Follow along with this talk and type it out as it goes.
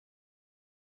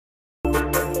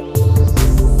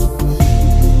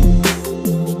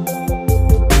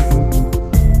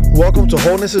Welcome to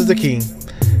Wholeness is the Key.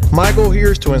 My goal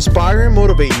here is to inspire and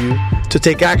motivate you to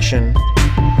take action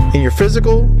in your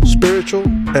physical, spiritual,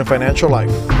 and financial life.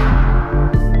 I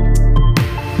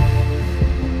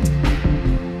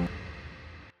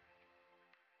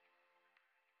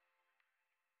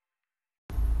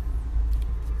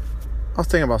was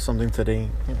thinking about something today.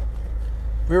 Have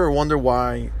you ever wondered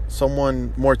why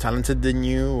someone more talented than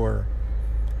you or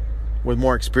with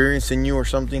more experience than you or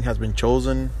something has been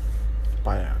chosen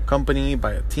by a company,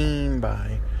 by a team,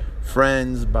 by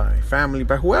friends, by family,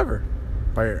 by whoever,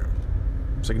 by a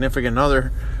significant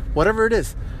other, whatever it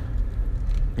is?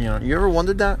 You ever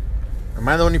wondered that? Am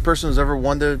I the only person who's ever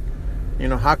wondered,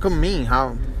 how come me?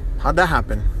 How'd that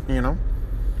happen? And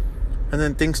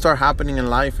then things start happening in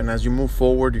life, and as you move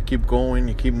forward, you keep going,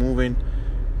 you keep moving,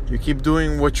 you keep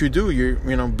doing what you do. You're,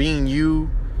 being you,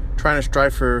 trying to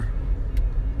strive for,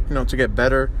 to get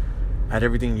better at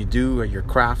everything you do, at your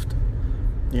craft,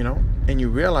 and you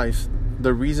realize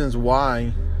the reasons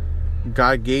why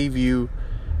God gave you,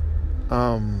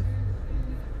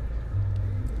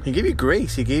 He gave you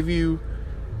grace. He gave you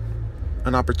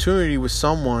an opportunity with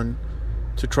someone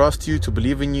to trust you, to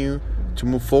believe in you, to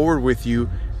move forward with you.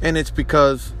 And it's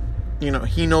because,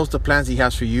 He knows the plans He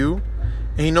has for you.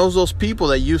 And He knows those people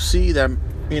that you see that,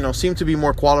 seem to be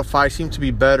more qualified, seem to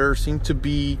be better, seem to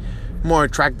be more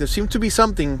attractive, seem to be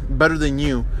something better than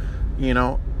you,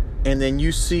 And then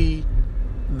you see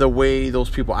the way those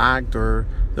people act or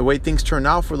the way things turn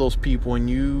out for those people. And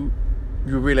you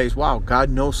realize, wow,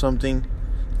 God knows something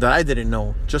that I didn't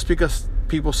know. Just because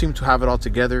people seem to have it all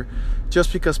together,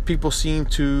 just because people seem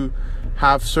to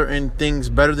have certain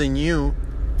things better than you,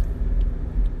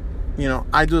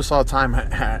 I do this all the time.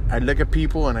 I look at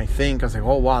people and I was like,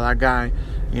 oh wow, that guy,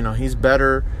 he's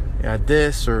better at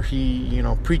this, or he,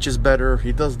 preaches better,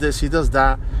 he does this, he does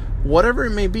that, whatever it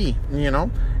may be,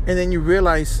 and then you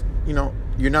realize,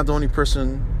 you're not the only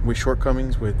person with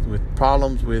shortcomings, with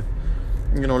problems, with,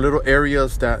 little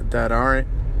areas that aren't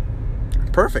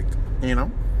perfect,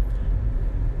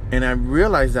 And I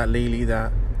realized that lately,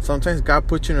 that sometimes God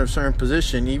puts you in a certain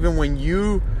position, even when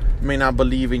you may not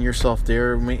believe in yourself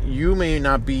there. You may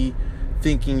not be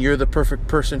thinking you're the perfect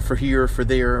person for here or for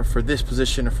there, or for this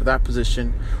position or for that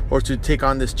position, or to take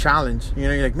on this challenge.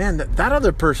 You're like, man, that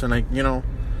other person, I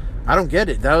don't get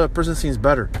it. That other person seems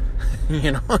better.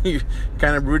 You're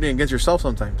kind of rooting against yourself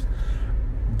sometimes.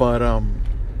 But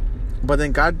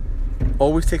then God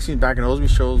always takes me back and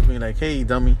always shows me like, hey,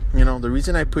 dummy, the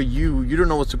reason I put you don't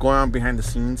know what's going on behind the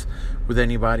scenes with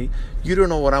anybody. You don't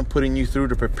know what I'm putting you through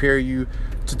to prepare you,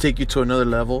 to take you to another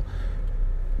level.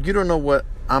 You don't know what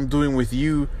I'm doing with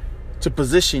you to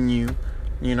position you,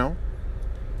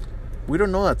 We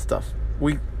don't know that stuff.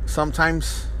 We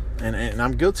sometimes, and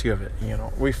I'm guilty of it,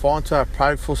 we fall into a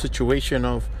prideful situation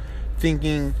of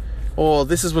thinking, oh,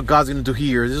 this is what God's going to do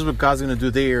here, this is what God's going to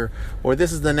do there, or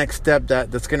this is the next step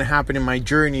that's going to happen in my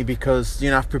journey because,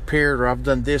 I've prepared, or I've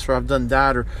done this, or I've done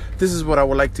that, or this is what I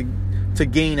would like to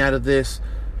gain out of this,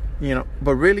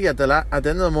 But really, at the end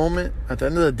of the moment, at the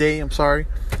end of the day,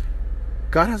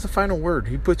 God has the final word.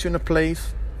 He puts you in a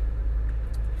place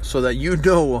so that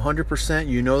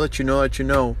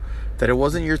 100%, that it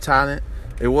wasn't your talent,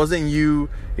 it wasn't you,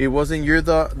 it wasn't you're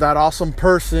that awesome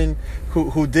person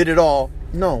who did it all.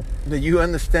 No, that you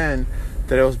understand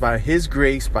that it was by His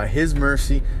grace, by His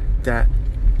mercy, that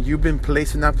you've been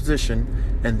placed in that position.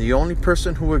 And the only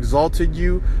person who exalted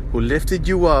you, who lifted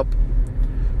you up,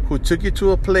 who took you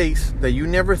to a place that you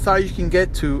never thought you can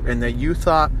get to, and that you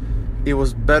thought it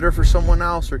was better for someone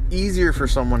else or easier for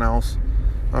someone else.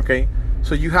 Okay?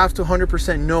 So you have to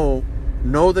 100% know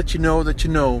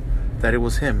that that it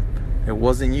was Him. It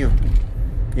wasn't you.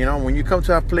 When you come to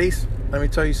that place, let me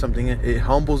tell you something. It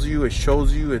humbles you. It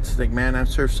shows you. It's like, man, I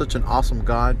serve such an awesome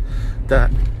God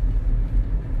that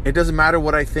it doesn't matter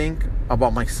what I think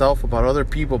about myself, about other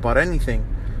people, about anything.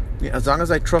 As long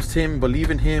as I trust Him, believe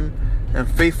in Him, and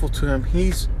faithful to Him,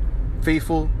 He's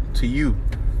faithful to you.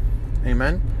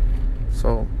 Amen.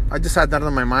 So I just had that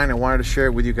on my mind. I wanted to share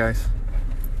it with you guys.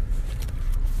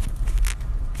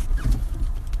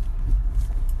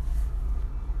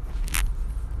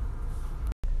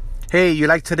 Hey, you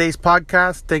like today's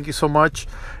podcast? Thank you so much.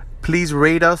 Please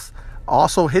rate us.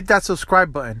 Also, hit that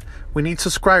subscribe button. We need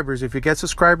subscribers. If you get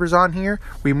subscribers on here,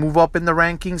 we move up in the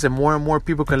rankings and more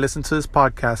people can listen to this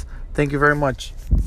podcast. Thank you very much.